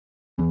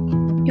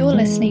You're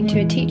listening to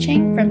a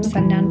teaching from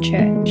Sundown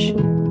Church.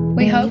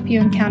 We hope you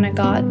encounter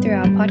God through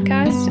our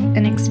podcast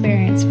and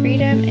experience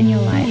freedom in your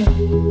life.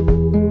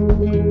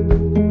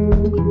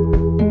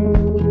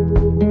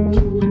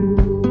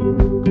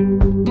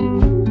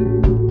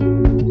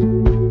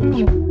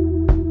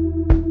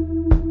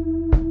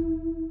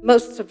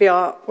 Most of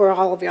y'all, or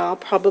all of y'all,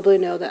 probably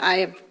know that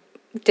I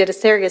did a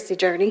surrogacy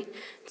journey.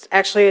 It's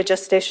actually a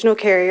gestational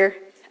carrier.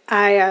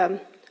 I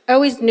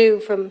always knew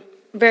from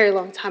a very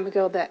long time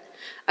ago that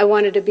I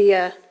wanted to be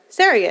a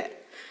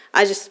surrogate.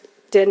 I just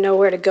didn't know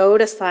where to go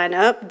to sign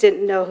up,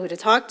 didn't know who to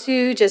talk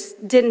to,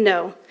 just didn't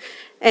know.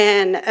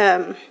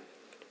 And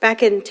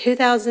back in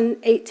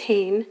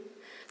 2018,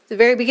 the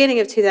very beginning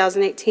of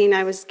 2018,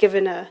 I was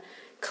given a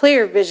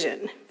clear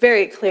vision,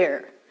 very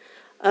clear,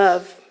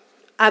 I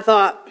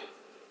thought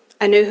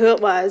I knew who it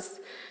was.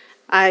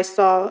 I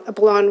saw a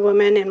blonde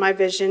woman in my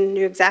vision,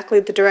 knew exactly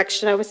the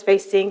direction I was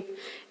facing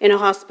in a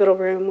hospital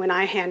room when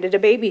I handed a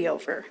baby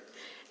over.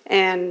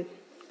 And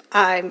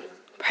I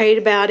prayed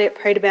about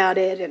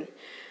it, and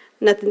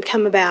nothing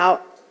come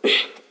about.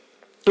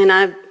 And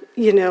then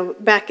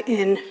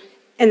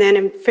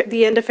in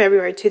the end of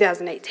February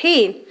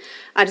 2018,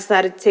 I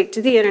decided to take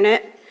to the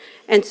internet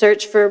and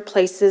search for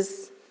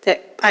places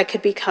that I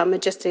could become a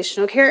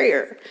gestational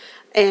carrier.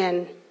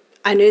 And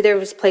I knew there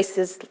was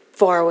places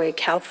far away,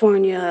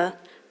 California,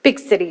 big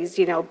cities,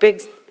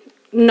 big,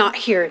 not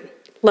here in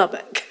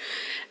Lubbock.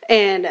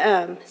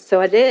 And so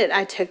I did.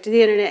 I took to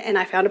the internet and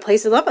I found a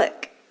place in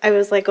Lubbock. I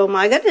was like, oh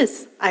my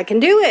goodness, I can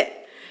do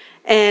it.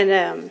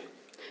 And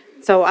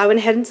so I went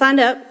ahead and signed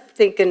up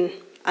thinking,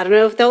 I don't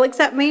know if they'll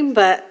accept me,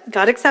 but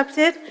got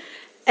accepted.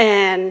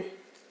 And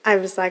I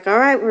was like, all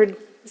right,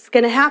 it's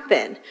going to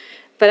happen.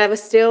 But I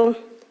was still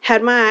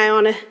had my eye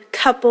on a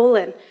couple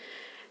and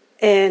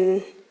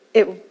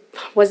it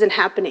wasn't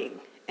happening.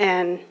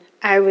 And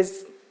I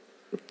was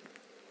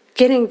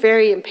getting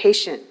very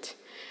impatient.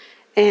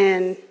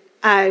 And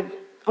I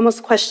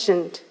almost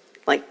questioned,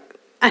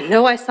 I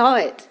know I saw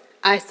it.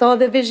 I saw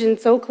the vision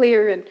so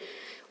clear, and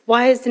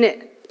why isn't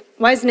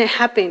it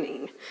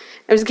happening?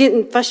 I was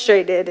getting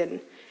frustrated, and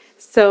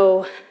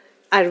so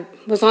I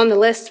was on the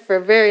list for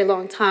a very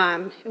long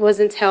time. It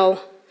wasn't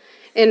until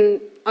in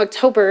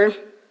October,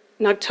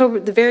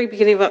 the very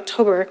beginning of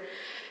October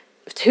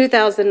of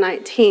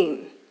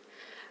 2019,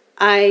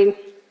 I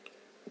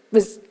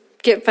was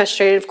getting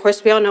frustrated. Of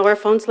course, we all know our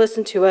phones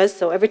listen to us,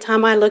 so every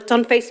time I looked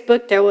on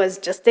Facebook, there was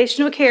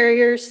gestational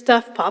carrier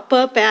stuff,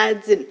 pop-up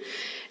ads, and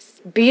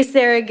be a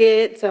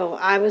surrogate. So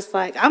I was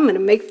like, I'm going to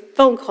make a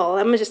phone call.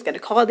 I'm just going to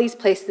call these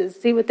places,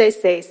 see what they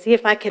say, see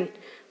if I can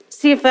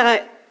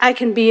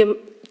be a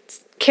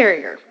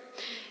carrier.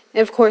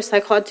 And of course,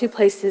 I called two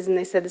places, and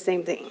they said the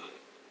same thing.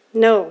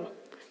 No,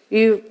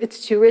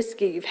 it's too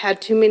risky. You've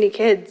had too many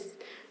kids.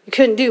 You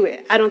couldn't do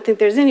it. I don't think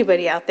there's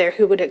anybody out there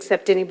who would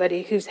accept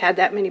anybody who's had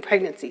that many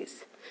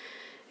pregnancies.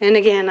 And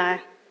again,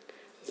 I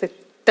said,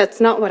 that's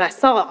not what I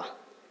saw.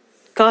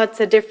 God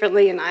said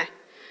differently, and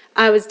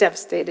I was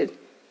devastated.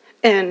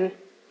 And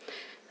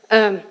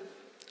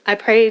I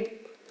prayed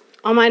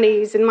on my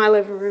knees in my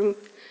living room.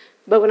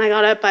 But when I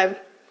got up, I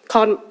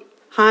called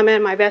Jaime,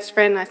 my best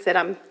friend, and I said,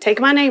 I'm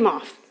taking my name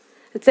off.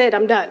 That's it,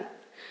 I'm done.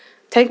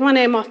 Take my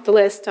name off the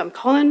list. I'm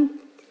calling,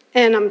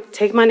 and I'm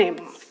taking my name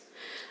off.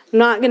 I'm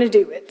not going to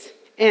do it.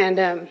 And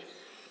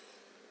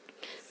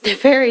the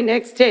very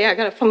next day, I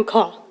got a phone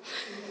call.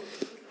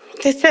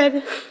 They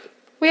said,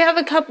 we have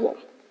a couple.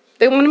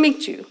 They want to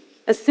meet you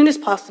as soon as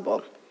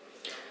possible.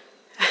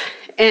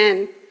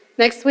 And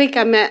next week,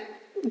 I met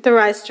the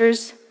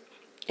Reisters,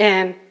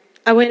 and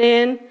I went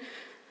in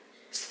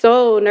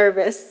so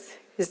nervous.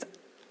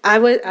 I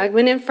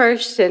went in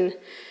first, and,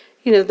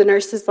 the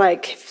nurse is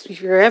like, if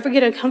you ever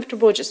get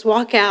uncomfortable, just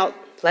walk out.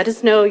 Let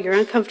us know you're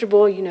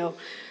uncomfortable,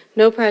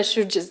 no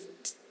pressure, just,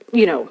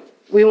 we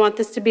want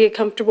this to be as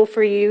comfortable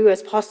for you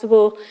as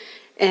possible.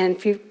 And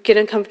if you get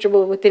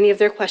uncomfortable with any of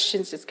their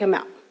questions, just come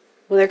out.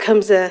 Well, there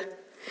comes a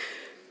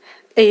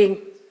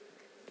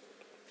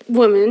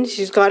woman.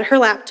 She's got her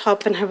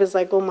laptop, and I was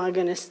like, oh my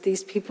goodness,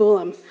 these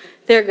people,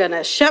 they're going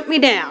to shut me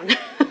down.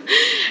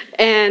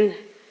 And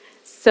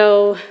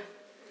so,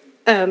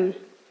 I don't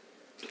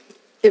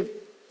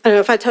know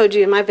if I told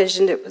you in my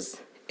vision, it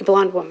was a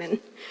blonde woman.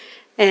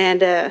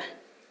 And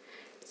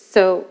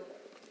so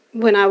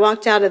when I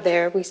walked out of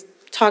there, we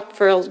talked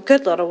for a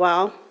good little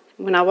while.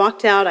 When I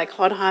walked out, I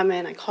called Jaime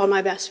and I called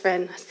my best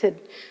friend. I said,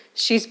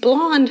 she's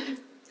blonde.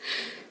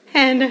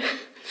 And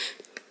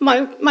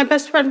my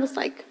best friend was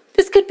like,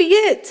 this could be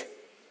it.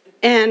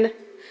 And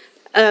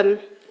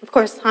of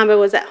course, Jaime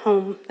was at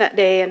home that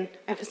day, and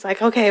I was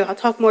like, okay, I'll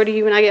talk more to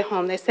you when I get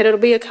home. They said it'll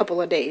be a couple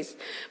of days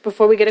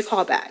before we get a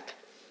call back.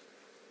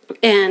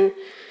 And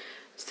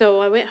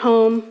so I went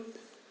home.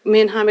 Me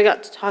and Jaime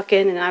got to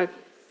talking, and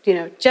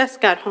Jess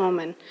got home,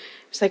 and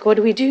I was like, what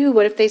do we do?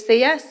 What if they say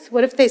yes?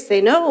 What if they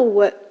say no?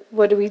 What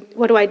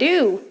do I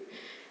do?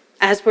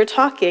 As we're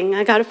talking,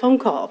 I got a phone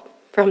call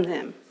from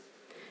them.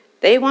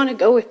 They want to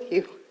go with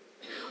you.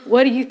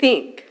 What do you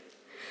think?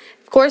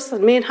 course,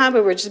 me and Jaime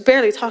were just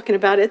barely talking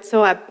about it,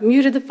 so I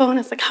muted the phone.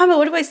 I was like, Jaime,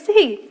 what do I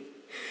say?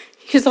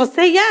 He goes, I'll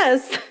say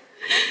yes.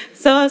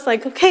 So I was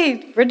like,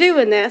 okay, we're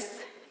doing this.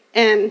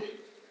 And,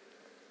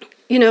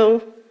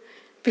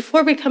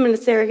 before becoming a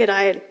surrogate,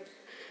 I had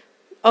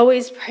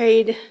always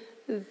prayed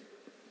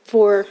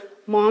for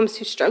moms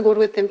who struggled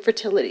with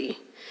infertility.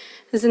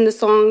 As in the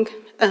song,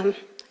 I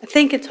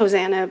think it's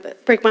Hosanna,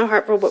 but break my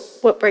heart for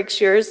what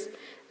breaks yours.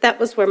 That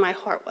was where my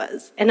heart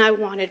was. And I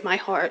wanted my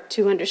heart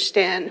to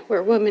understand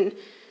where women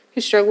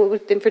who struggle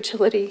with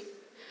infertility,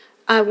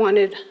 I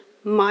wanted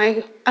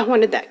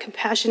that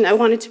compassion. I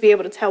wanted to be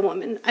able to tell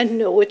women, I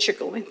know what you're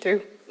going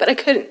through, but I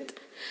couldn't.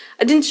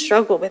 I didn't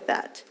struggle with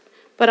that,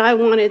 but I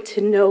wanted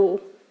to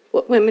know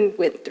what women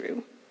went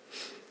through.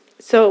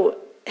 So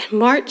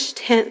March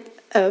 10th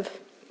of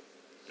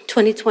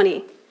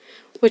 2020,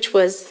 which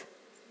was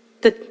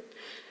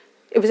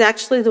it was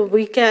actually the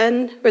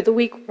weekend or the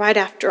week right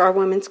after our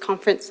women's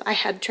conference, I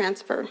had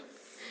transfer.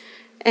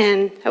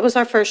 And that was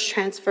our first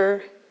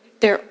transfer,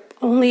 their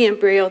only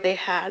embryo they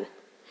had.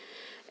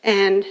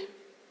 And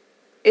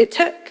it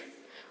took.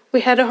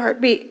 We had a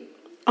heartbeat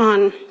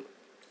on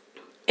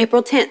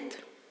April 10th,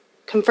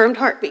 confirmed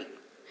heartbeat.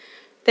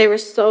 They were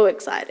so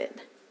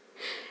excited.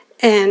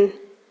 And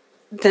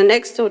the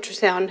next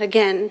ultrasound,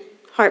 again,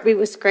 heartbeat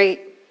was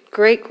great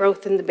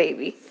growth in the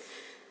baby.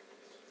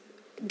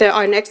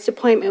 Our next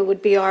appointment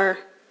would be our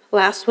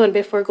last one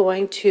before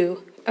going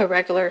to a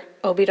regular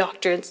OB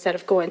doctor instead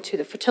of going to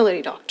the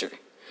fertility doctor.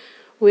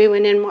 We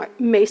went in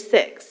May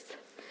 6th,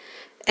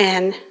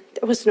 and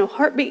there was no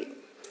heartbeat.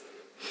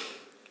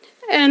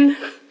 And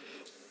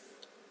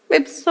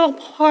it's so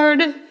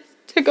hard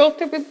to go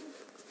through it.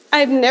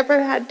 I've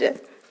never had to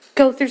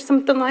go through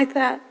something like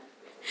that.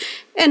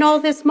 And all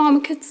this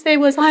mom could say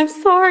was, I'm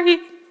sorry.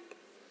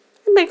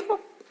 I'm like,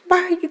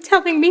 why are you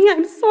telling me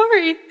I'm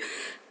sorry?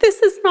 This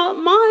is not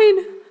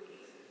mine.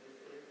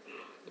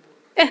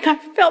 And I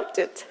felt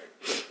it.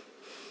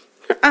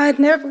 I had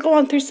never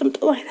gone through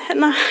something like that,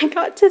 and I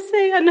got to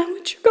say, I know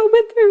what you're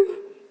going through.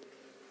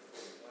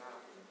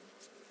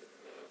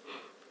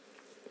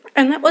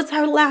 And that was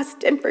our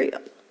last embryo.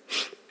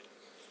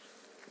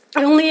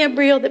 The only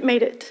embryo that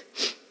made it.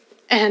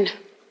 And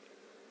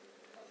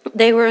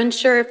they were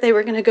unsure if they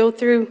were going to go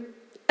through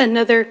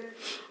another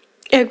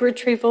egg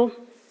retrieval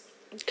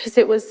because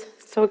it was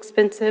so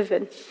expensive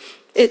and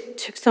it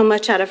took so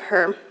much out of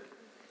her.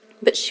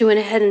 But she went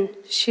ahead and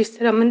she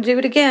said, I'm going to do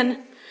it again.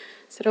 I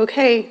said,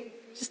 okay,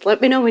 just let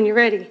me know when you're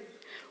ready,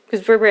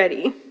 because we're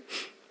ready.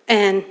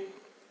 And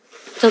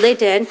so they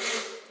did.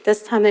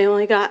 This time they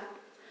only got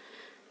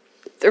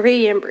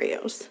 3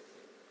 embryos.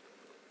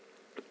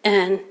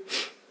 And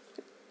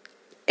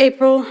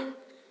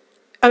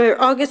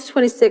August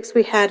 26th,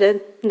 we had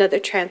another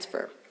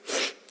transfer.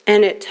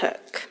 And it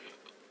took.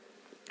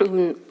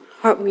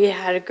 We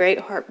had a great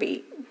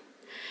heartbeat.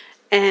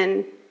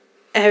 And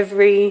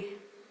every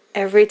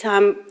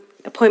time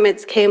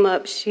appointments came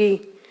up,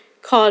 she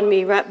called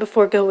me right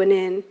before going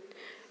in.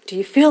 Do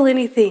you feel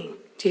anything?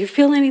 Do you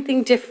feel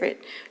anything different?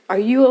 Are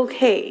you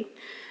okay?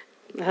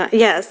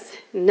 Yes.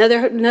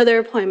 Another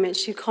appointment.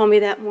 She'd call me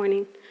that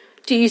morning.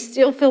 Do you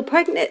still feel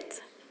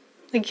pregnant?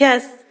 Like,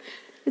 yes,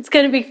 it's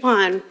going to be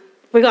fine.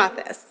 We got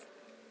this.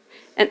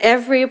 And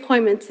every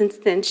appointment since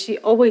then, she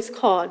always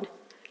called,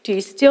 do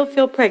you still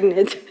feel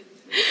pregnant?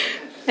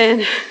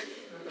 And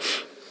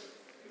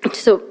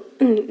so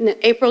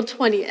April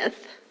 20th,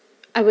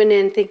 I went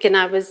in thinking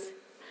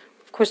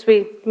of course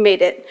we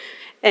made it,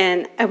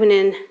 and I went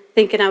in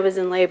thinking I was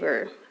in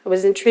labor. I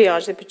was in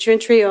triage. They put you in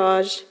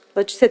triage,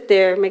 let you sit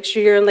there, make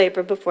sure you're in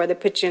labor before they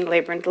put you in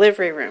labor and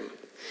delivery room.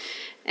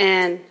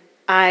 And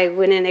I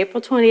went in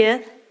April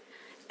 20th,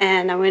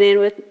 and I went in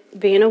with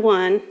being a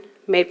 1,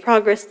 made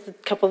progress the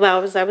couple of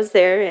hours I was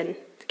there, and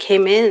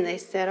came in and they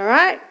said, all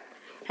right,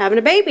 having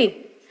a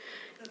baby.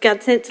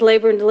 Got sent to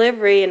labor and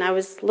delivery, and I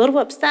was a little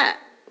upset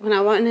when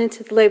I went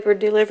into the labor and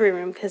delivery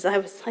room because I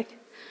was like,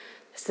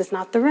 this is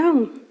not the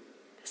room.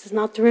 This is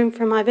not the room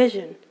for my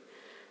vision.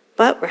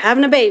 But we're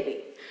having a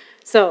baby,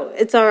 so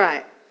it's all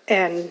right.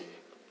 And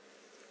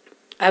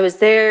I was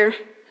there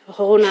the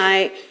whole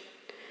night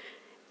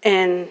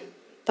and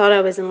thought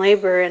I was in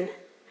labor, and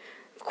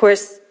of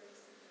course,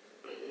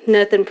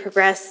 nothing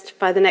progressed.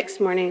 By the next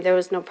morning, there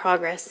was no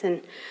progress,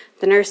 and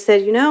the nurse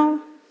said, we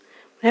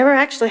never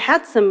actually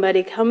had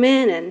somebody come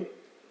in and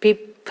be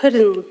put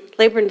in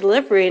labor and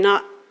delivery and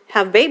not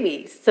have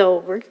babies, so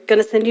we're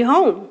going to send you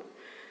home.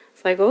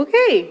 It's like,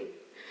 okay,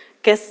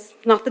 guess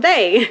not the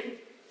day.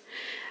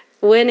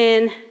 Went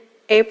in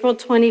April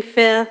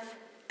 25th,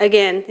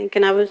 again,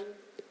 thinking I was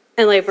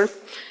in labor,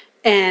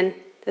 and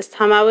this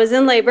time I was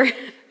in labor.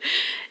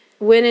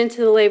 Went into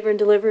the labor and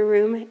delivery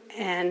room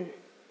and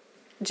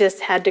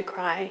just had to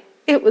cry.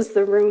 It was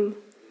the room.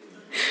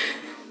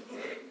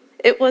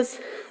 It was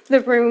the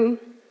room.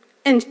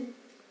 And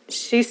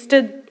she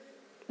stood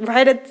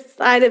right at the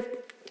side of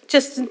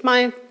just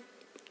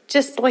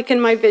like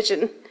in my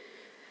vision.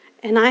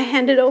 And I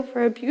handed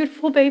over a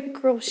beautiful baby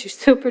girl. She's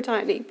super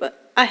tiny,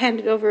 but I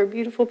handed over a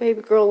beautiful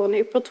baby girl on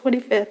April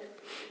 25th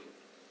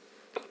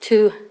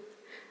to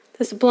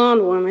this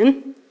blonde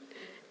woman.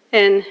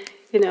 And,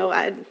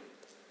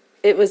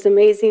 it was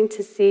amazing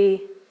to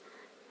see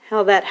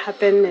how that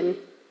happened. And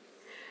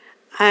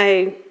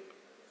I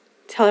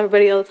tell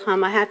everybody all the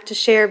time, I have to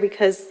share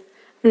because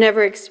I've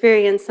never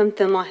experienced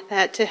something like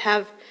that, to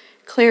have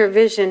clear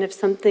vision of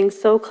something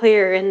so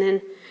clear and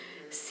then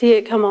see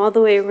it come all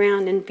the way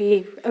around and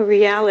be a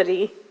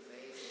reality.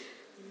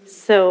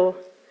 So,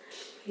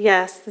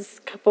 yes, this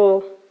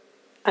couple,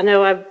 I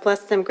know I've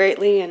blessed them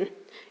greatly. And,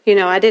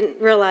 I didn't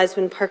realize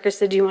when Parker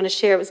said, "Do you want to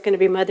share?" It was going to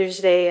be Mother's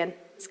Day. And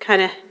it's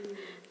kind of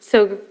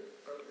so,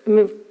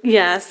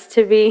 yes,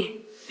 to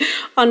be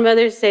on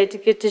Mother's Day, to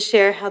get to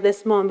share how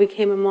this mom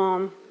became a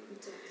mom.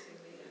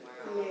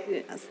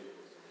 Yes.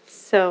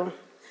 So,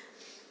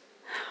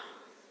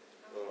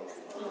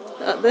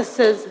 this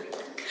is...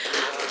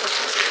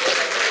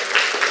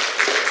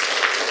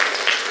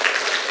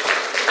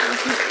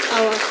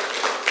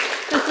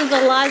 This is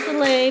Eliza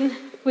Lane.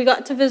 We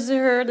got to visit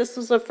her. This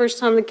was the first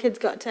time the kids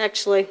got to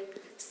actually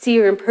see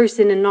her in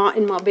person and not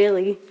in my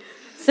belly.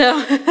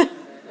 So,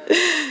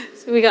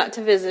 so we got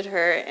to visit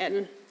her,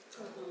 and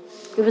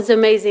it was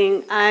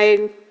amazing.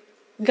 I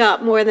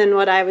got more than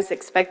what I was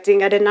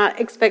expecting. I did not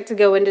expect to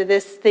go into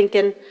this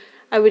thinking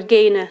I would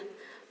gain a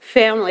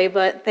family,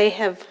 but they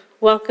have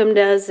welcomed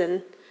us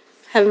and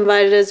have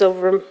invited us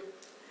over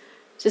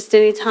just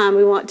any time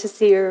we want to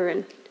see her,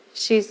 and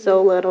she's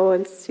so little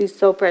and she's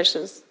so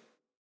precious.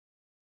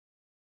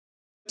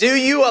 Do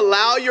you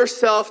allow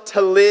yourself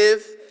to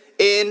live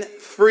in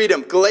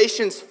freedom?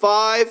 Galatians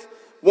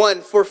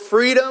 5:1. For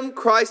freedom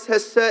Christ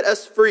has set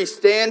us free.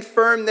 Stand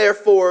firm,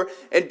 therefore,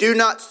 and do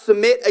not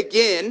submit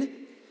again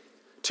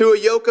to a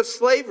yoke of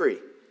slavery.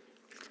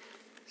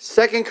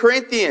 2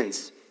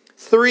 Corinthians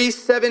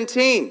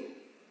 3:17.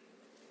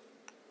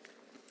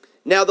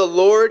 Now the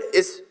Lord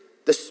is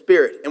the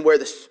Spirit, and where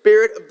the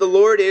Spirit of the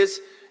Lord is,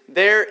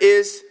 there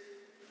is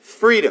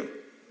freedom.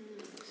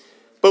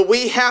 But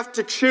we have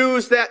to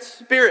choose that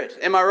Spirit.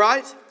 Am I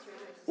right?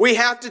 We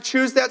have to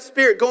choose that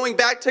Spirit. Going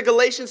back to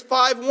Galatians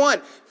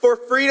 5:1. For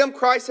freedom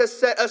Christ has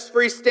set us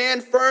free.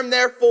 Stand firm,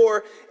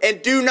 therefore,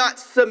 and do not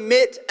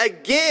submit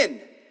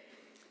again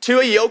to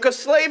a yoke of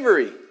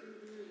slavery.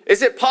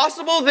 Is it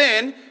possible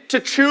then to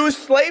choose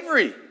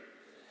slavery?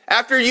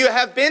 After you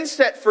have been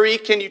set free,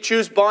 can you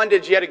choose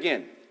bondage yet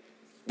again?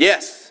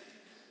 Yes.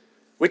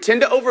 We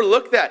tend to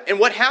overlook that. And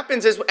what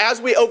happens is,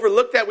 as we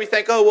overlook that, we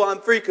think, oh, well,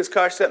 I'm free because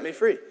Christ set me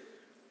free.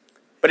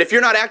 But if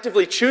you're not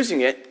actively choosing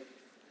it,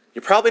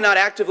 you're probably not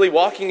actively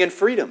walking in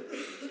freedom.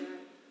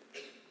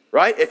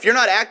 Right? If you're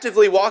not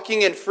actively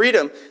walking in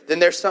freedom, then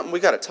there's something we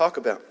got to talk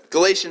about.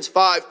 Galatians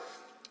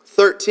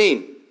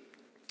 5:13.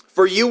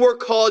 For you were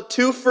called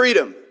to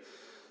freedom.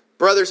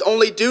 Brothers,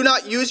 only do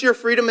not use your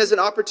freedom as an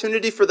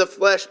opportunity for the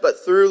flesh,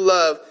 but through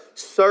love,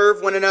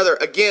 serve one another.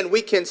 Again,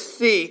 we can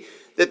see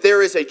that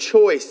there is a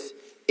choice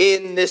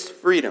in this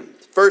freedom.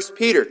 1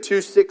 Peter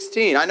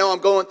 2:16. I know I'm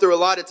going through a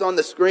lot. It's on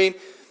the screen.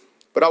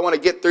 But I want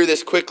to get through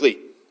this quickly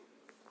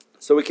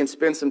so we can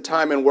spend some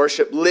time in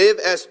worship. Live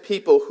as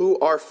people who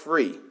are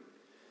free,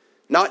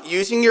 not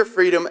using your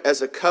freedom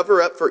as a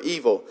cover-up for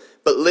evil,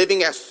 but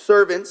living as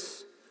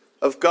servants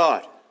of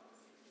God.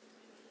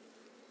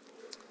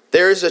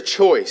 There is a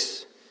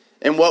choice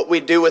in what we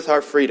do with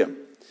our freedom.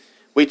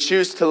 We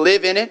choose to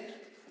live in it,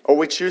 or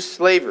we choose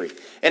slavery.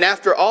 And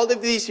after all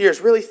of these years,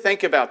 really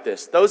think about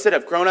this. Those that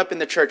have grown up in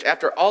the church,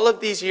 after all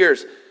of these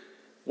years,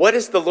 what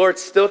is the Lord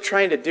still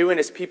trying to do in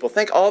his people?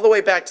 Think all the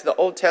way back to the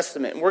Old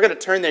Testament. And we're going to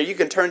turn there. You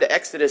can turn to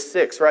Exodus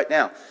 6 right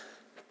now.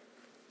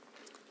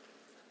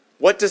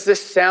 What does this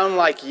sound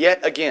like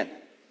yet again?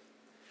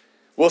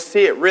 We'll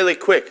see it really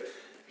quick.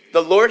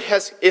 The Lord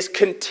is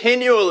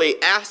continually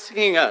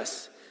asking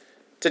us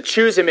to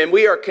choose him. And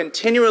we are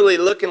continually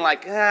looking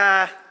like,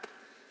 I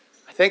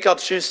think I'll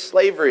choose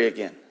slavery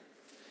again.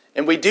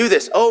 And we do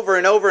this over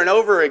and over and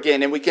over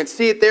again. And we can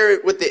see it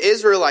there with the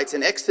Israelites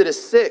in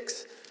Exodus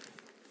 6.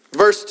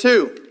 Verse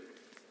 2,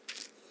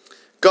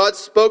 God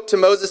spoke to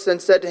Moses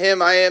and said to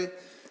him,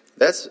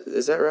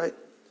 is that right?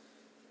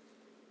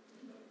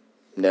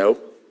 No.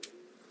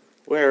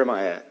 Where am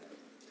I at?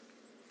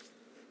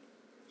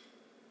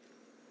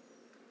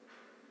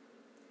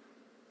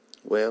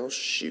 Well,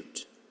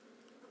 shoot.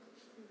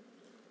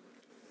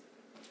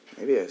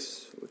 Maybe I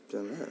slipped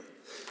on that.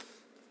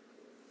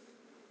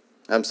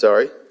 I'm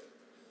sorry.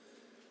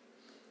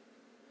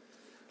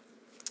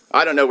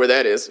 I don't know where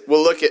that is.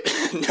 We'll look at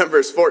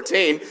Numbers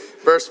 14,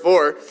 verse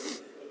 4.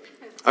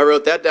 I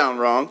wrote that down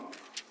wrong.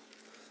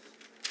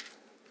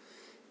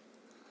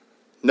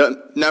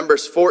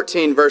 Numbers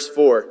 14, verse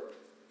 4.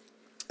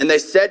 And they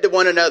said to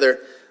one another,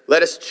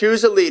 let us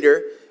choose a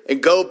leader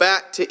and go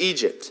back to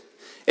Egypt.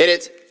 And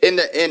it's in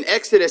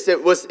Exodus,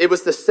 it was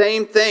the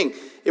same thing.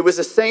 It was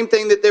the same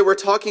thing that they were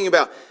talking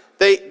about.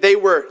 They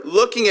were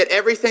looking at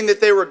everything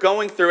that they were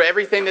going through,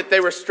 everything that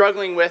they were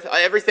struggling with,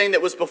 everything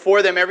that was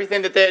before them,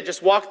 everything that they had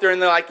just walked through, and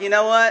they're like, you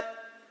know what?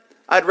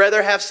 I'd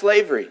rather have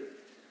slavery.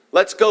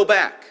 Let's go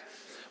back.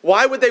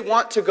 Why would they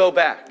want to go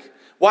back?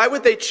 Why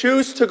would they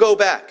choose to go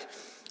back?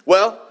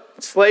 Well,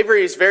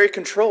 slavery is very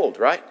controlled,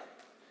 right?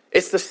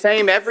 It's the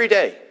same every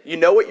day. You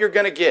know what you're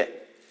going to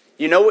get.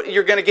 You know what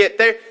you're going to get.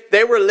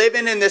 They were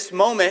living in this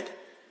moment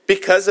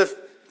because of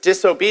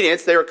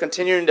disobedience. They were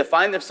continuing to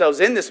find themselves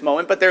in this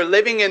moment, but they're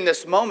living in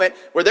this moment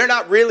where they're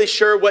not really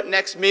sure what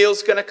next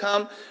meal's going to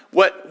come,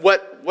 what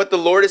the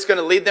Lord is going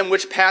to lead them,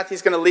 which path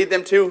he's going to lead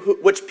them to,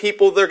 which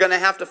people they're going to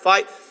have to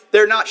fight.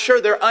 They're not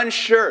sure. They're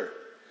unsure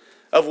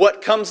of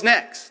what comes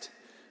next.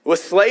 With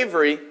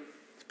slavery,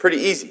 it's pretty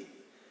easy.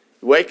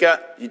 You wake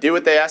up, you do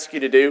what they ask you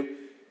to do,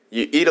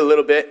 you eat a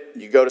little bit,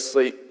 you go to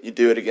sleep, you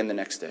do it again the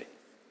next day.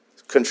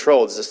 It's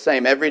controlled. It's the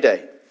same every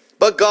day.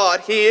 But God,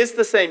 he is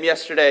the same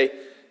yesterday,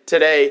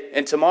 today,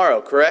 and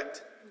tomorrow,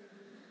 correct?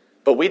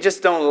 But we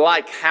just don't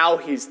like how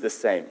he's the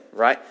same,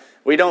 right?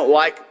 We don't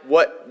like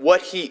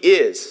what he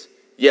is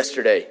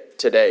yesterday,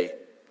 today,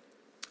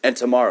 and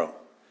tomorrow.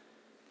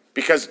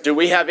 Because do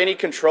we have any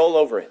control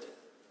over it?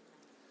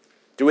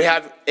 Do we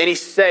have any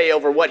say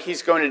over what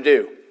he's going to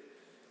do?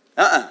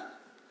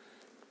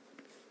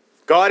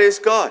 God is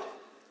God.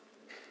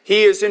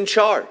 He is in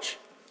charge.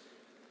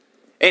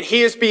 And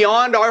he is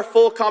beyond our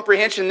full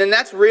comprehension. And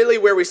that's really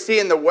where we see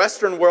in the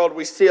Western world,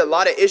 we see a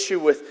lot of issue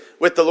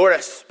with the Lord,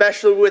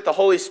 especially with the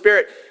Holy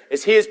Spirit,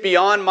 is he is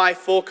beyond my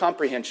full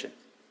comprehension.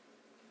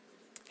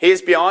 He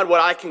is beyond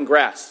what I can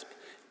grasp.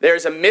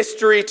 There's a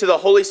mystery to the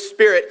Holy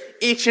Spirit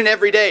each and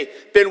every day.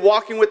 Been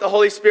walking with the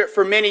Holy Spirit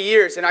for many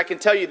years, and I can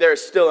tell you there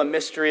is still a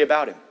mystery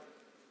about him.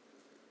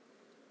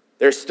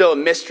 There's still a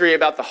mystery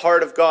about the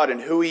heart of God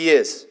and who he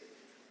is.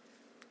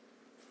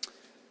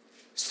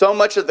 So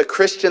much of the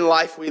Christian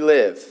life we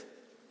live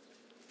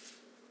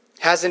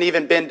hasn't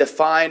even been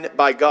defined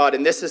by God.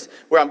 And this is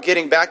where I'm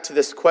getting back to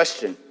this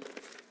question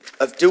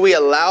of, do we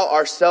allow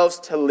ourselves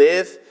to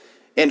live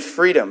in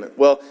freedom?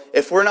 Well,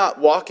 if we're not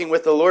walking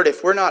with the Lord,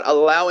 if we're not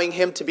allowing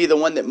him to be the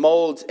one that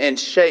molds and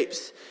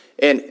shapes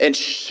and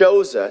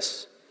shows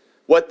us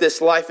what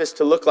this life is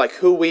to look like,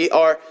 who we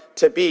are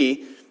to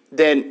be,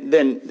 then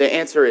the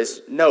answer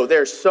is no.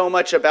 There's so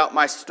much about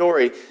my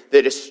story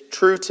that is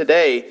true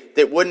today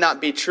that would not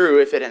be true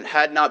if it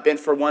had not been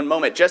for one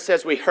moment. Just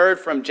as we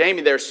heard from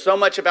Jamie, there's so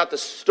much about the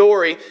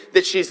story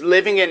that she's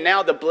living in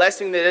now, the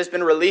blessing that has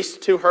been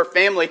released to her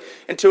family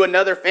and to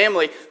another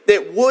family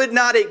that would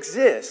not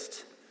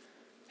exist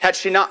had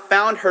she not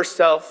found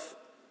herself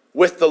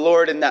with the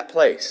Lord in that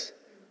place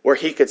where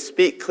he could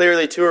speak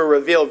clearly to her,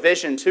 reveal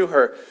vision to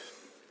her.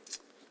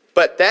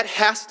 But that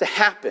has to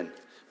happen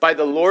by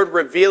the Lord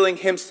revealing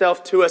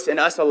himself to us and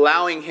us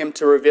allowing him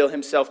to reveal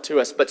himself to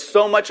us. But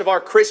so much of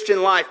our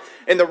Christian life,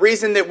 and the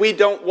reason that we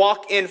don't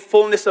walk in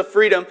fullness of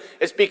freedom,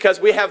 is because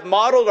we have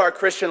modeled our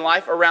Christian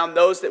life around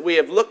those that we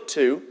have looked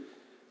to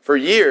for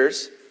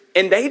years,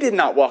 and they did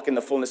not walk in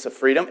the fullness of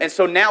freedom. And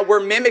so now we're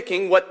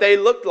mimicking what they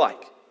looked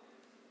like.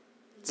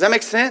 Does that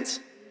make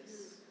sense?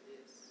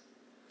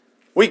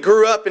 We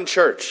grew up in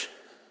church.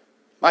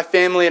 My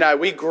family and I,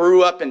 we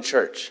grew up in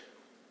church.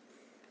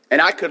 And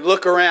I could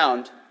look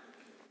around,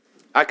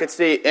 I could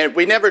see, and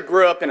we never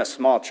grew up in a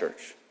small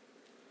church.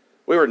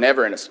 We were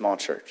never in a small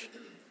church.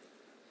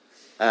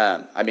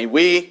 They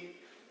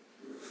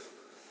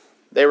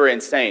were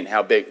insane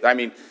how big.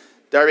 Darby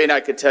and I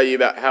could tell you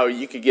about how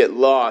you could get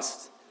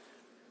lost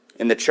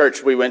in the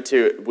church we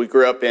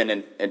grew up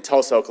in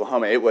Tulsa,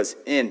 Oklahoma. It was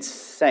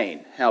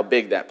insane how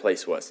big that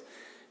place was.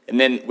 And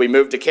then we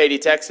moved to Katy,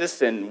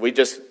 Texas, and we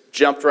just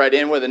jumped right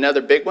in with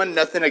another big one.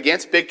 Nothing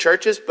against big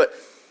churches, but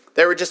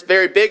they were just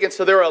very big, and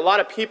so there were a lot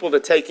of people to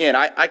take in.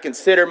 I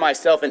consider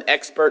myself an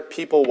expert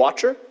people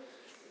watcher.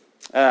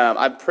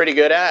 I'm pretty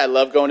good at it. I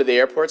love going to the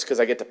airports because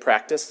I get to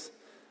practice.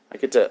 I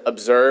get to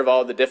observe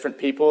all the different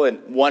people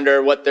and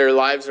wonder what their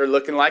lives are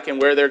looking like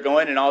and where they're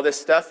going and all this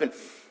stuff. And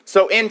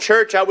so in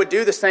church, I would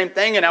do the same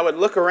thing, and I would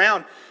look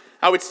around.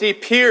 I would see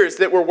peers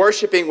that were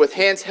worshiping with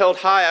hands held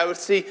high. I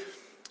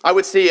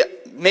would see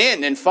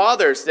men and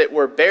fathers that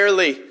were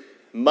barely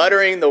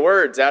muttering the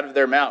words out of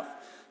their mouth,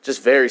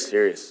 just very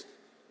serious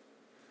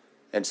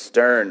and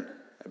stern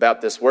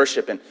about this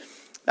worship. And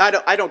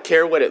I don't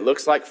care what it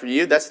looks like for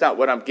you. That's not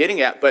what I'm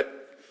getting at.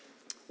 But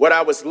what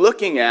I was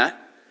looking at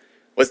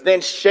was then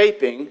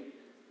shaping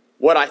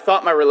what I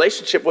thought my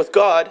relationship with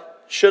God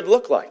should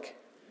look like.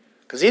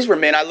 Because these were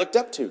men I looked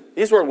up to.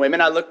 These were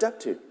women I looked up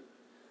to.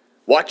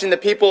 Watching the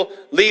people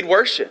lead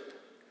worship.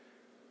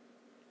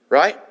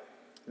 Right?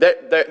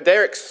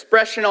 Their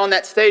expression on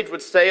that stage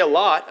would say a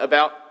lot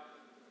about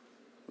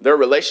their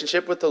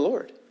relationship with the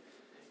Lord.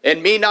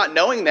 And me not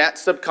knowing that,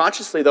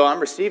 subconsciously though, I'm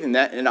receiving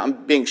that and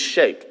I'm being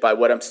shaped by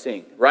what I'm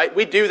seeing, right?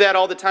 We do that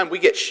all the time. We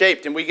get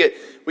shaped and we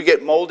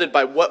get molded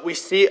by what we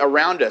see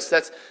around us.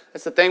 That's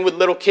the thing with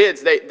little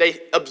kids. They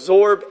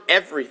absorb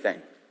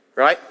everything,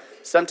 right?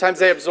 Sometimes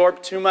they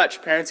absorb too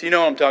much. Parents, you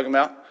know what I'm talking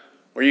about,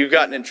 where you've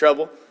gotten in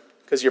trouble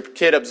because your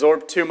kid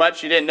absorbed too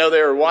much. You didn't know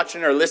they were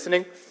watching or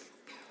listening,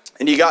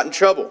 and you got in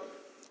trouble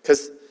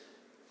because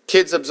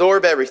kids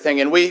absorb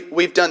everything, and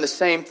we've done the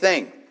same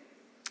thing.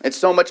 And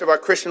so much of our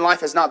Christian life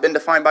has not been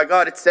defined by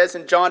God. It says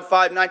in John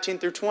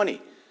 5:19-20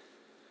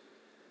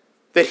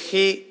 that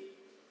he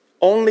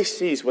only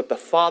sees what the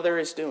Father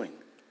is doing.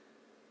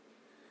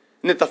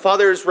 And that the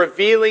Father is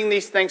revealing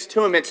these things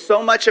to him. It's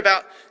so much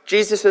about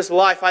Jesus'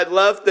 life. I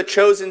love the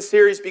Chosen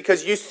series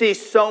because you see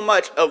so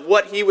much of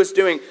what he was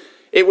doing.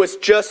 It was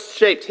just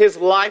shaped. His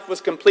life was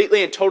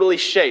completely and totally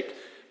shaped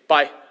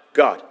by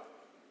God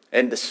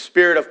and the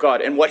Spirit of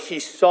God and what he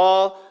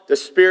saw the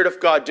Spirit of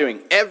God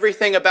doing.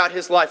 Everything about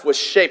his life was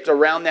shaped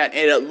around that,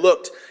 and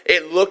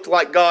it looked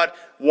like God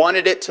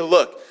wanted it to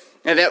look.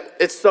 And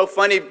it's so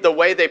funny the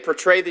way they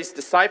portray these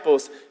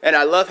disciples, and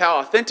I love how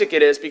authentic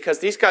it is because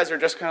these guys are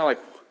just kind of like,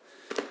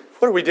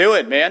 what are we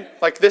doing, man?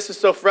 Like, this is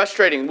so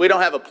frustrating. We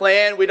don't have a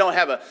plan. We don't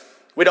have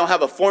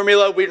a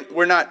formula.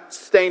 We're not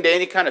staying to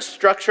any kind of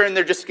structure, and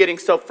they're just getting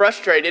so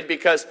frustrated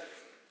because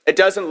it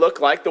doesn't look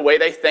like the way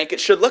they think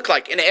it should look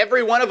like. And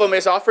every one of them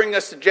is offering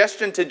a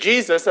suggestion to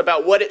Jesus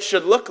about what it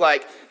should look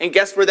like. And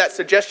guess where that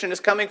suggestion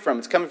is coming from?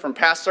 It's coming from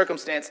past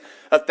circumstance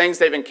of things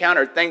they've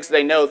encountered, things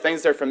they know,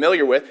 things they're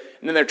familiar with.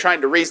 And then they're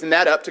trying to reason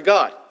that up to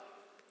God.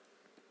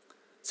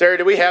 Sarah,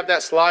 do we have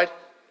that slide?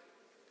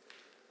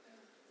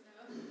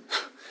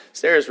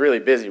 Sarah's really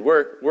busy.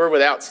 We're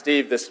without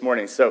Steve this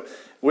morning, so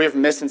we're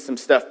missing some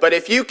stuff. But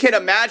if you can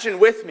imagine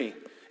with me,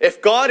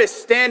 if God is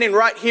standing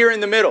right here in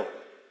the middle,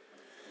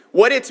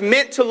 what it's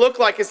meant to look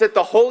like is that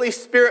the Holy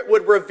Spirit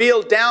would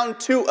reveal down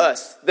to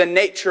us the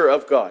nature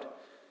of God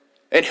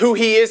and who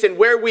he is and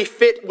where we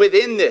fit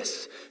within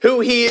this, who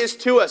he is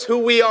to us, who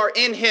we are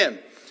in him.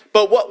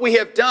 But what we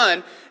have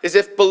done is,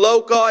 if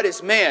below God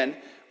is man,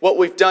 what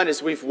we've done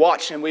is we've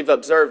watched and we've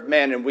observed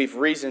man and we've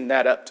reasoned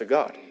that up to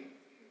God.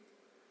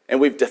 And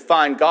we've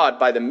defined God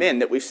by the men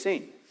that we've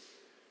seen.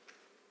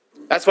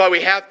 That's why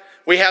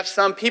we have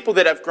some people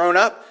that have grown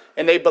up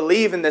and they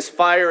believe in this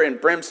fire and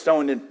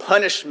brimstone and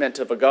punishment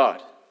of a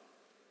God.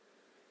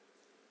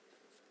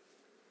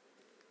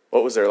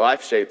 What was their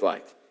life shaped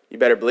like? You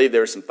better believe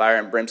there was some fire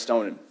and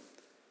brimstone and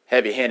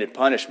heavy-handed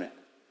punishment.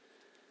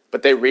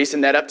 But they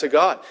reasoned that up to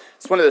God.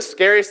 It's one of the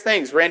scariest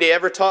things Randy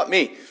ever taught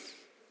me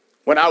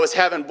when I was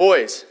having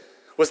boys,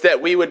 was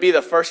that we would be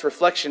the first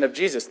reflection of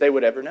Jesus they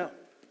would ever know.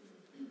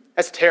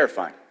 That's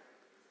terrifying.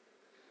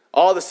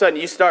 All of a sudden,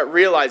 you start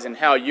realizing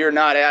how you're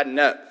not adding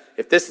up.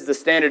 If this is the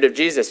standard of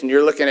Jesus and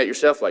you're looking at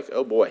yourself like,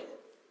 oh boy,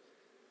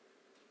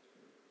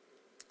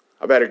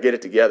 I better get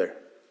it together.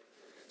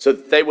 So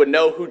that they would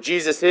know who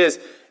Jesus is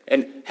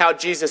and how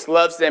Jesus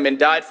loves them and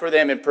died for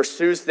them and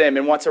pursues them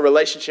and wants a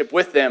relationship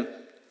with them.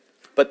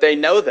 But they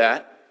know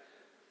that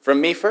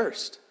from me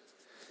first.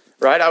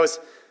 Right?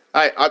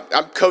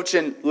 I'm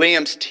coaching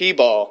Liam's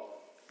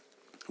T-ball,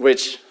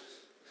 which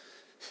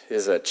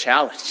is a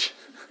challenge.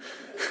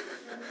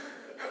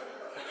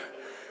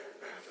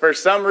 For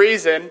some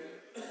reason,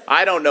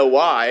 I don't know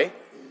why,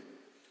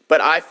 but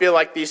I feel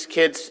like these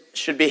kids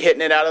should be hitting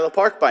it out of the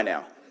park by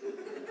now.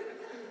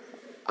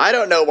 I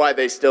don't know why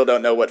they still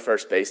don't know what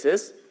first base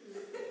is.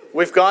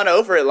 We've gone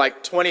over it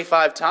like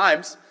 25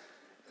 times.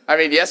 I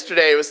mean,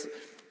 yesterday it was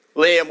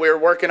Liam, we were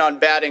working on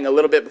batting a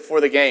little bit before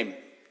the game.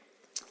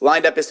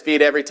 Lined up his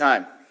feet every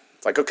time.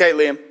 It's like, okay,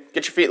 Liam,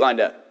 get your feet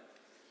lined up.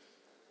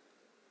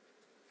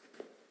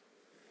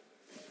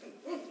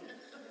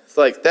 It's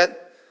like,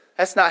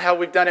 that's not how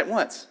we've done it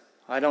once.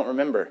 I don't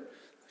remember.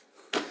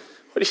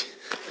 What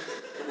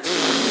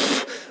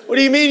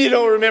do you mean you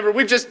don't remember?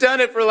 We've just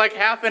done it for like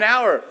half an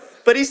hour.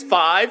 But he's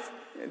 5,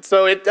 and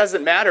so it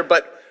doesn't matter.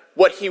 But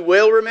what he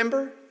will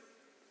remember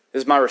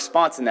is my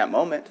response in that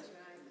moment.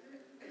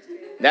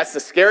 And that's the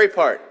scary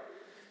part.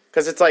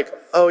 Because it's like,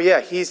 oh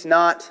yeah, he's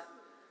not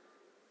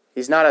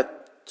a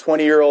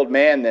 20-year-old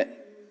man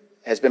that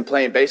has been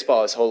playing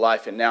baseball his whole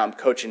life, and now I'm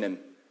coaching him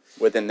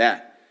within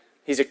that.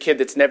 He's a kid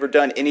that's never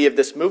done any of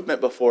this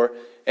movement before,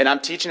 and I'm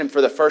teaching him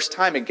for the first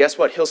time, and guess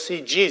what? He'll see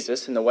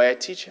Jesus in the way I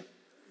teach him.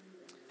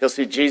 He'll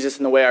see Jesus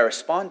in the way I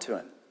respond to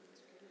him.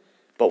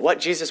 But what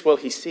Jesus will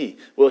he see?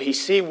 Will he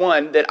see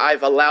one that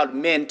I've allowed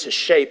men to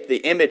shape the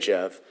image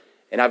of,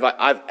 and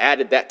I've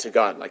added that to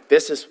God? Like,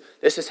 this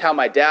is how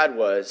my dad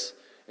was,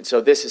 and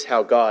so this is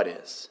how God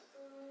is.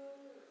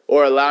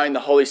 Or allowing the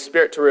Holy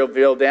Spirit to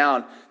reveal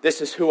down, this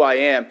is who I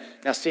am.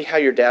 Now see how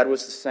your dad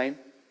was the same?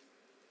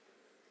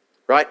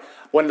 Right?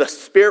 When the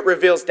Spirit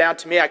reveals down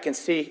to me, I can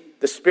see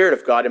the Spirit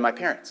of God in my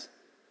parents.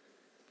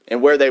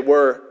 And where they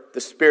were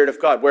the Spirit of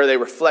God, where they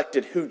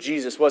reflected who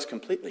Jesus was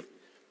completely.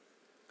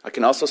 I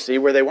can also see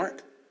where they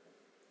weren't.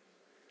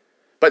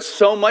 But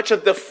so much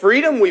of the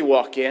freedom we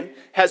walk in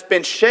has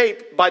been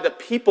shaped by the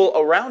people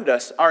around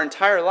us our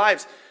entire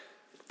lives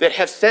that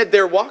have said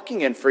they're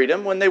walking in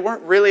freedom when they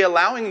weren't really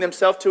allowing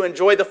themselves to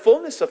enjoy the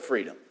fullness of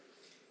freedom.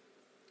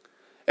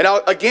 And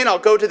I'll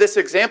go to this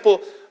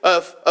example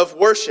of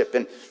worship.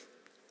 And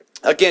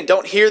again,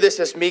 don't hear this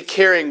as me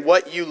caring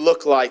what you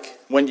look like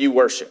when you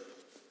worship.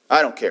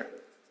 I don't care.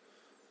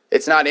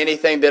 It's not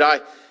anything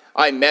that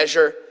I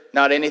measure,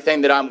 not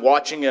anything that I'm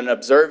watching and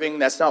observing.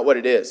 That's not what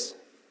it is.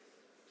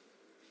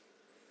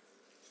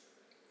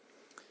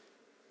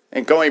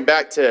 And going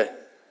back to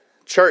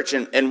church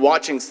and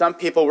watching some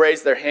people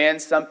raise their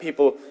hands, some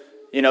people,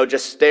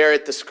 just stare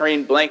at the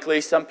screen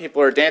blankly. Some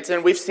people are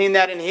dancing. We've seen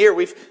that in here.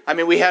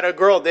 We had a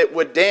girl that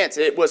would dance.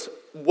 It was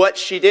what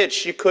she did.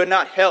 She could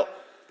not help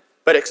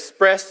but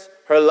express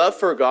her love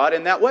for God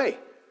in that way.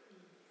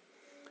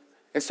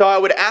 And so I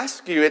would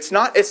ask you, it's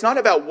not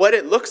about what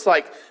it looks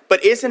like,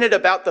 but isn't it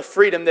about the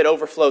freedom that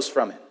overflows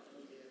from it?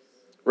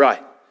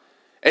 Right.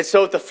 And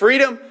so if the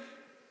freedom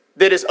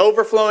that is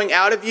overflowing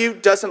out of you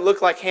doesn't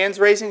look like hands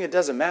raising, it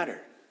doesn't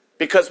matter.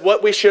 Because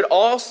what we should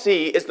all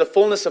see is the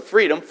fullness of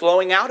freedom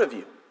flowing out of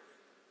you.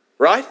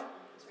 Right?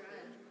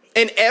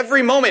 In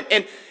every moment.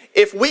 And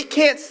if we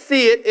can't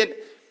see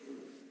it,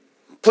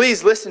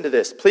 please listen to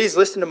this. Please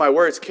listen to my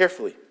words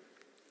carefully.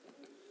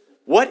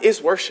 What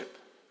is worship?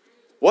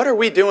 What are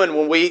we doing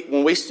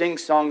when we sing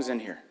songs in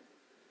here?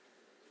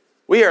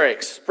 We are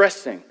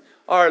expressing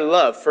our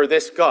love for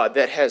this God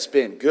that has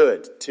been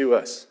good to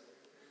us.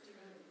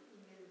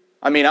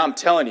 I mean, I'm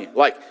telling you,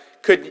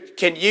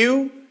 can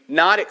you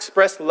not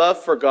express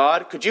love for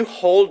God? Could you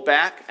hold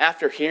back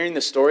after hearing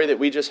the story that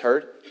we just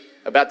heard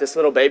about this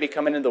little baby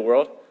coming into the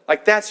world?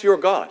 That's your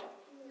God.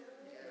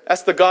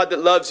 That's the God that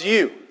loves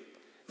you,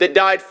 that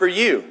died for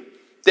you,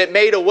 that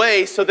made a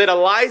way so that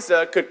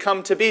Eliza could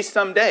come to be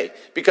someday.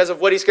 Because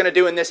of what he's going to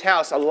do in this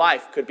house, a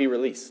life could be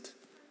released.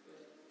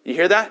 You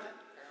hear that?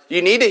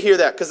 You need to hear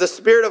that, because the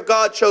Spirit of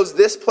God chose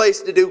this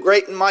place to do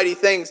great and mighty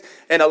things,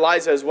 and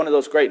Eliza is one of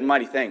those great and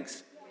mighty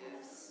things.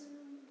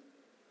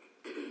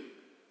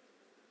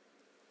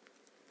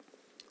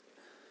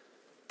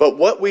 But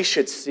what we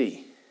should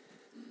see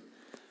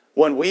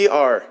when we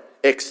are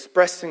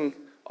expressing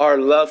our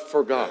love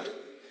for God,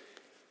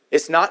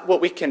 it's not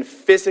what we can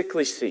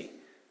physically see,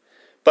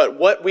 but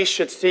what we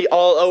should see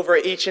all over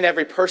each and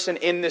every person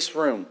in this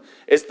room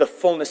is the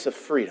fullness of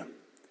freedom.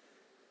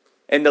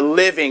 And the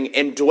living,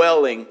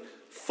 indwelling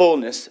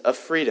fullness of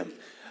freedom.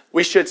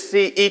 We should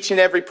see each and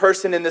every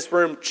person in this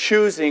room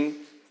choosing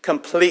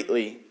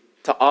completely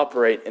to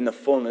operate in the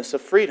fullness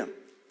of freedom.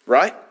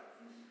 Right?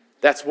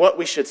 That's what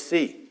we should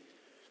see.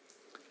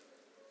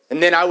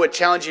 And then I would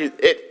challenge you,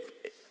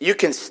 you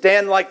can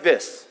stand like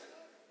this,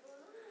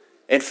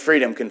 and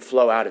freedom can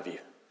flow out of you.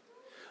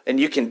 And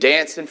you can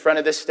dance in front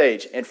of this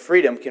stage, and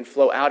freedom can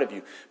flow out of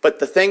you. But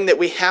the thing that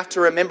we have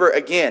to remember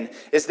again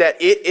is that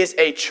it is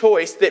a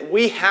choice that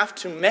we have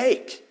to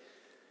make.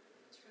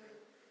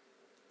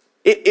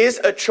 It is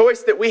a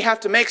choice that we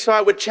have to make. So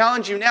I would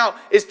challenge you now,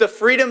 is the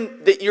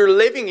freedom that you're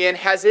living in,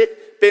 has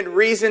it been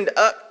reasoned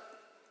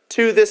up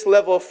to this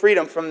level of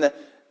freedom from the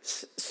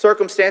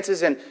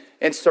circumstances and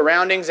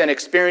surroundings and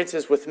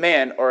experiences with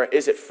man, or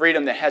is it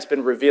freedom that has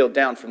been revealed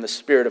down from the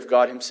Spirit of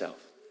God Himself?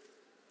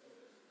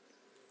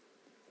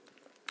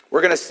 We're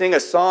going to sing a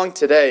song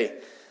today.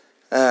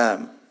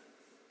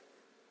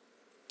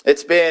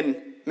 It's been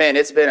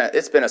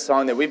a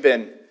song that we've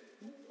been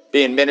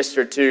being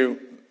ministered to.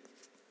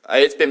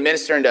 It's been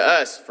ministering to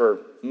us for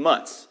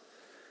months.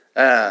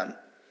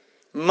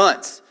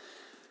 Months.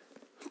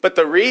 But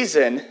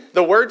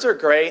the words are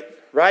great,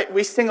 right?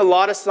 We sing a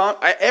lot of songs.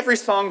 Every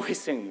song we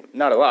sing,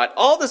 not a lot.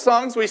 All the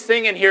songs we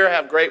sing in here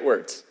have great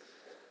words.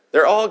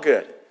 They're all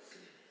good.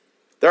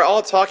 They're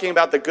all talking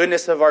about the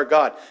goodness of our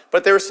God.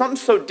 But there was something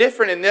so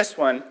different in this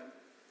one,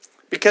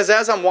 because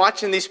as I'm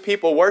watching these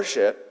people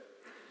worship,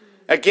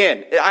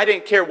 again, I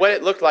didn't care what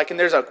it looked like, and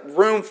there's a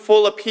room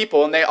full of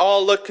people, and they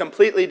all look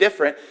completely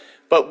different.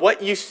 But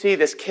what you see,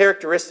 this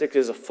characteristic,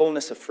 is a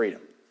fullness of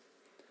freedom.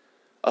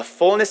 A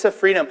fullness of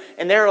freedom,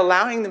 and they're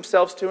allowing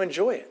themselves to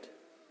enjoy it.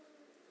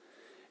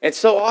 And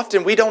so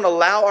often we don't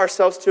allow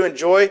ourselves to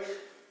enjoy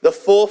the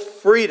full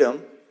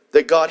freedom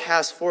that God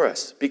has for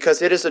us,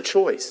 because it is a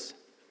choice.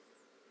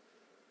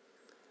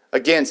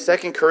 Again,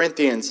 2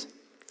 Corinthians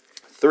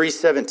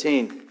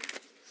 3:17.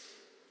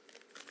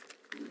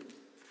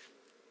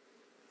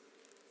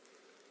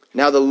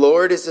 Now the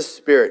Lord is the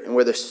Spirit, and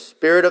where the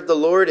Spirit of the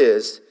Lord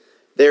is,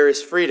 there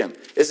is freedom.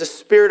 Is the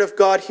Spirit of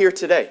God here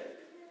today?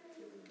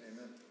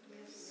 Amen.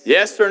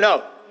 Yes or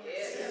no?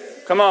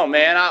 Yes. Come on,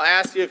 man. I'll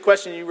ask you a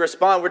question. You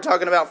respond. We're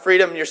talking about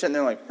freedom, and you're sitting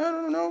there like, I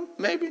don't know,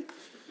 maybe.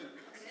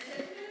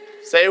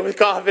 Say it with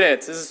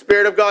confidence. Is the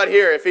Spirit of God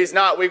here? If He's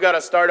not, we've got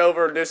to start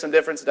over and do some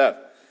different stuff.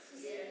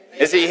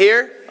 Is He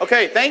here?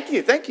 Okay, thank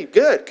you.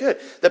 Good.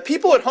 The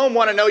people at home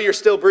want to know you're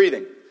still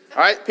breathing.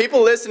 All right?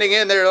 People listening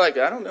in, they're like,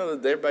 I don't know,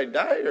 did everybody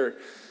die?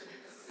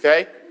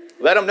 Okay?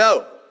 Let them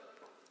know.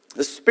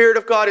 The Spirit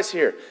of God is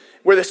here.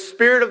 Where the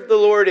Spirit of the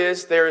Lord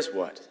is, there is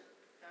what?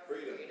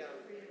 Freedom.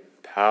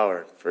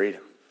 Power,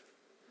 freedom.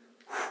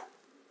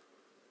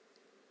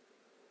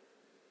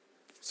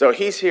 So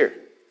He's here.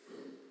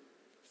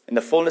 And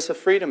the fullness of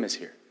freedom is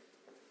here.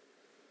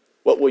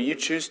 What will you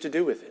choose to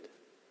do with it?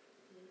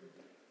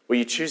 Will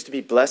you choose to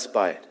be blessed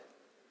by it?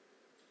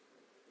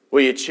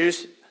 Will you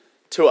choose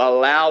to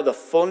allow the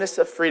fullness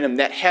of freedom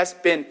that has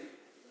been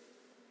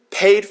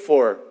paid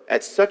for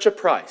at such a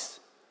price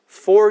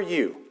for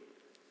you?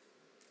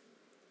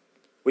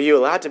 Will you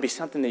allow it to be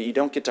something that you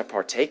don't get to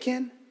partake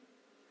in?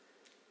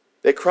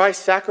 That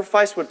Christ's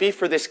sacrifice would be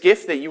for this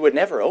gift that you would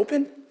never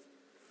open?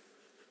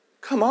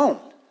 Come on.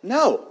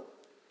 No.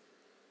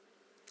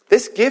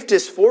 This gift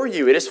is for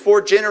you. It is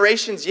for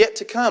generations yet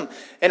to come.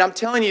 And I'm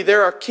telling you,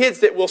 there are kids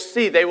that will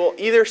see. They will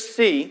either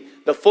see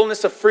the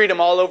fullness of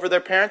freedom all over their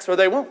parents, or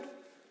they won't.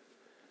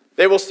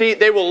 They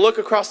will look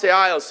across the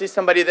aisle, see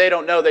somebody they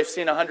don't know, they've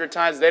seen 100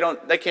 times,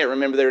 they can't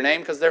remember their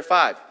name because they're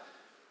 5.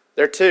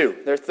 They're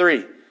 2, they're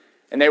 3,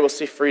 and they will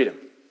see freedom.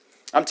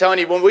 I'm telling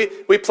you, when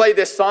we play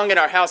this song in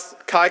our house,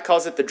 Kai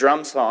calls it the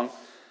drum song.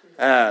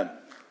 I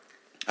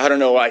don't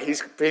know why,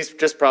 he's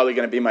just probably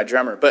going to be my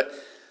drummer, but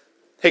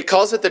he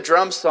calls it the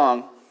drum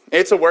song.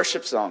 It's a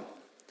worship song.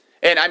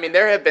 And I mean,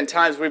 there have been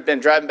times we've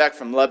been driving back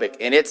from Lubbock,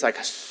 and it's like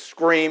a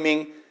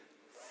screaming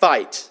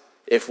fight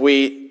if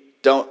we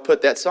don't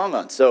put that song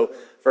on. So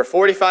for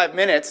 45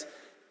 minutes,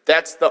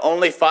 that's the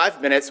only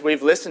 5 minutes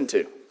we've listened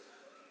to.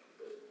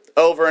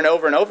 Over and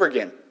over and over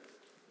again.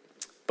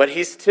 But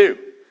he's 2.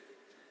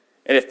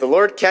 And if the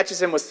Lord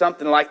catches him with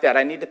something like that,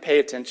 I need to pay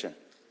attention.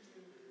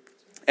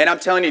 And I'm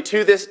telling you,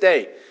 to this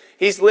day,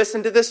 he's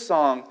listened to this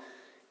song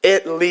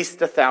at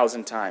least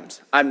 1,000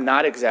 times. I'm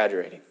not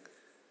exaggerating.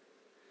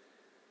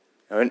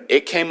 And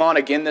it came on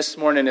again this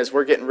morning as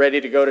we're getting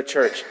ready to go to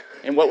church.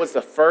 And what was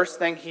the first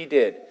thing he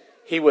did?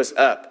 He was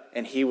up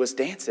and he was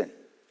dancing.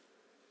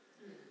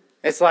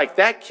 It's like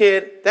that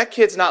kid's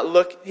he's not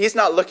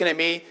looking at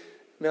me,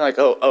 being like,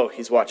 oh,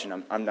 he's watching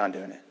him. I'm not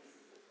doing it.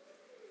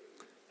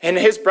 And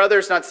his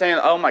brother's not saying,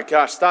 oh my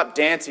gosh, stop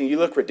dancing. You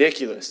look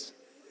ridiculous.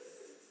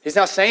 He's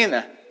not saying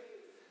that.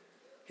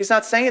 He's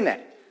not saying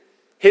that.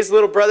 His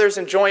little brother's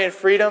enjoying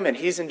freedom and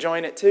he's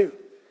enjoying it too.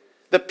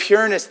 The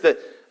pureness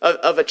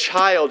of a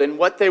child and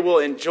what they will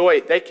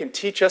enjoy, they can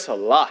teach us a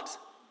lot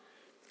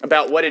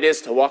about what it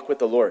is to walk with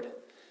the Lord.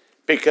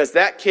 Because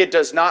that kid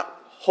does not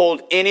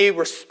hold any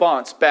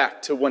response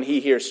back to when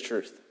he hears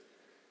truth.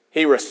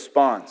 He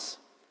responds.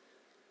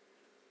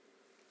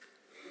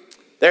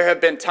 There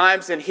have been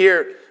times in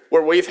here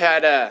where we've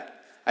had,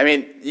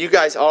 you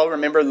guys all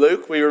remember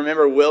Luke. We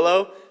remember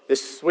Willow,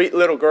 this sweet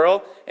little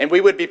girl. And we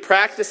would be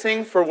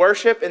practicing for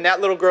worship, and that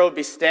little girl would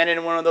be standing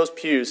in one of those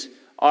pews,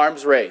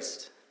 arms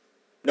raised.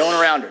 No one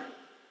around her.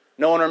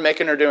 No one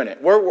making her doing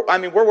it.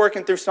 We're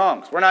working through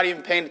songs. We're not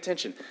even paying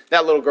attention.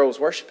 That little girl was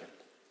worshiping.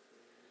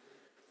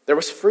 There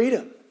was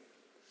freedom.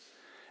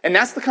 And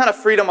that's the kind of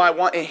freedom I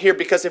want in here,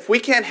 because if we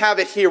can't have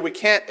it here, we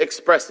can't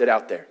express it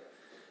out there.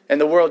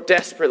 And the world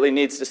desperately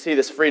needs to see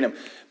this freedom.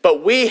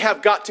 But we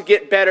have got to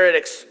get better at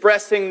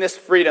expressing this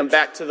freedom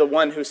back to the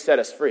one who set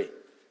us free.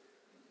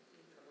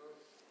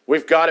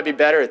 We've got to be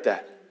better at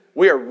that.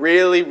 We are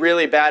really,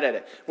 really bad at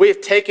it. We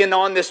have taken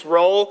on this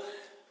role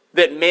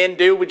that men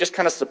do. We just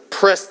kind of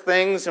suppress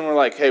things and we're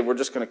like, hey, we're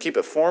just going to keep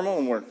it formal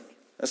and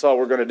that's all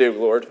we're going to do,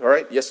 Lord. All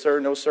right? Yes, sir.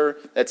 No, sir.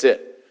 That's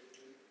it.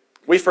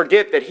 We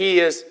forget that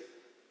he's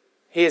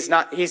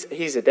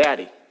a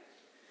daddy.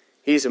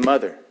 He's a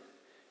mother.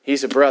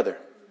 He's a brother.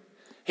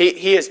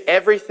 He is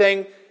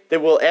everything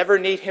that we'll ever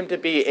need him to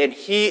be, and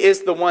he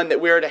is the one that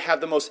we are to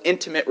have the most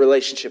intimate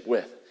relationship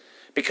with.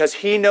 Because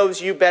he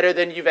knows you better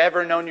than you've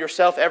ever known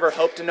yourself, ever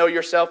hoped to know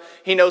yourself.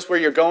 He knows where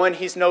you're going.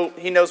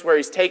 He knows where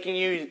he's taking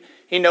you.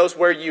 He knows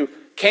where you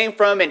came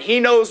from, and he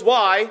knows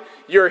why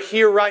you're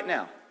here right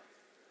now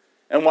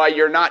and why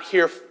you're not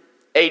here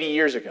 80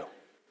 years ago.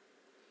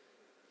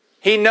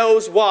 He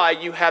knows why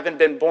you haven't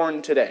been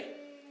born today.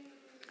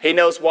 He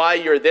knows why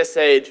you're this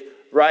age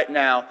right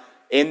now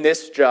in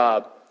this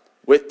job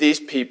with these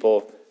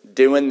people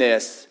doing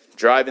this,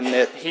 driving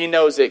this. He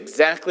knows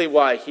exactly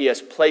why he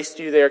has placed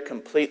you there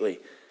completely.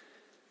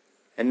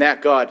 And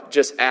that God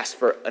just asks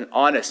for an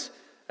honest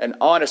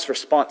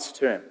response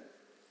to him.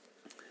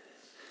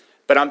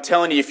 But I'm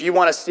telling you, if you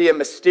want to see a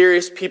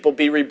mysterious people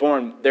be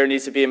reborn, there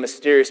needs to be a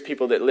mysterious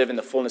people that live in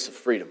the fullness of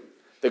freedom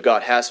that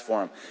God has for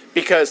them.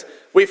 Because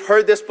we've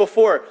heard this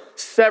before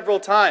several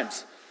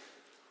times.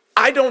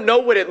 I don't know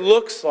what it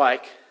looks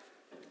like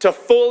to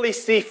fully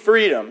see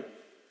freedom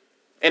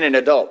in an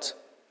adult.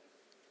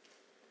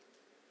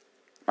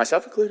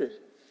 Myself included.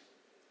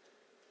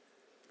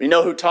 You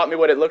know who taught me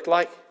what it looked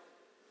like?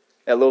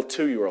 That little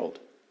 2-year-old.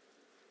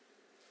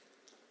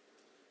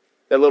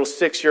 That little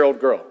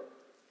 6-year-old girl.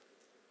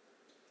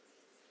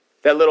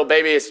 That little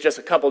baby is just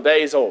a couple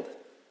days old.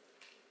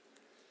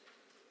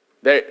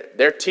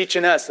 They're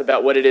teaching us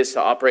about what it is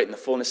to operate in the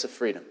fullness of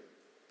freedom.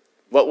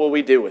 What will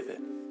we do with it?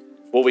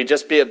 Will we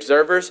just be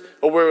observers,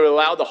 or will we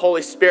allow the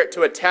Holy Spirit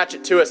to attach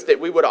it to us that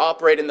we would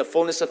operate in the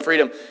fullness of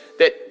freedom?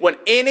 That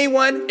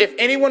if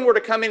anyone were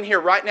to come in here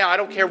right now, I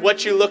don't care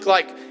what you look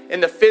like in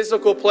the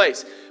physical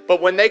place,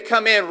 but when they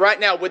come in right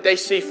now, would they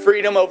see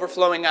freedom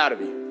overflowing out of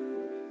you?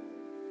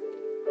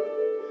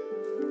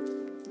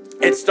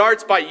 It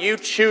starts by you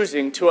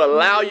choosing to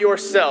allow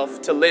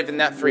yourself to live in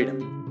that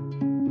freedom.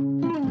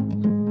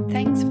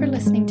 Thanks for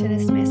listening to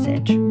this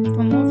message.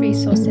 For more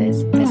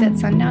resources, visit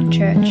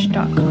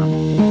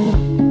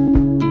sundownchurch.com.